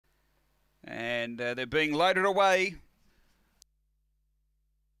And they're being loaded away.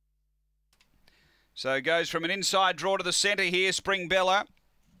 So it goes from an inside draw to the centre here, Spring Bella.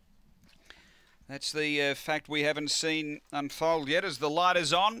 That's the fact we haven't seen unfold yet as the light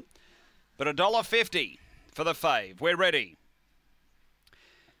is on. But $1.50 for the fave. We're ready.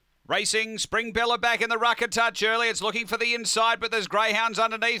 Racing, Spring Bella back in the ruck a touch early. It's looking for the inside, but there's greyhounds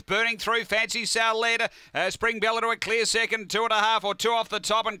underneath, burning through. Fancy Sal led. Spring Bella to a clear second, 2.5 or 2 off the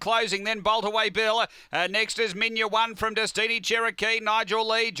top and closing. Then Bolt Away Bill. Next is Minya 1 from Destiny Cherokee. Nigel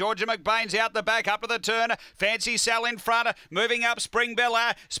Lee. Georgia McBain's out the back, up to the turn. Fancy Sal in front, moving up Spring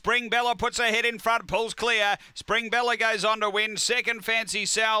Bella. Spring Bella puts her head in front, pulls clear. Spring Bella goes on to win. Second, Fancy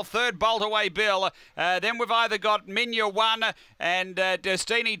Sal. Third, Bolt Away Bill. Then we've either got Minya 1 and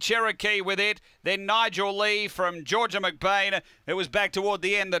Destiny Cherokee with it. Then Nigel Lee from Georgia McBain. It was back toward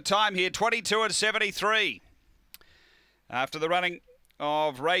the end. The time here, 22:73. After the running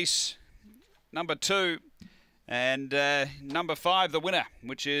of race number 2. And number 5, the winner,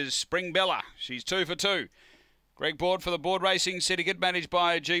 which is Spring Bella. She's 2 for 2. Greg Board for the Board Racing Syndicate, managed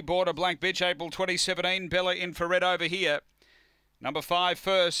by G. Board, Black Bitch, April 2017. Bella infrared over here. Number 5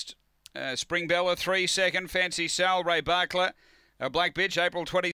 first. Spring Bella 3 second. Fancy Sal, Ray Barkler. Black Bitch, April 20.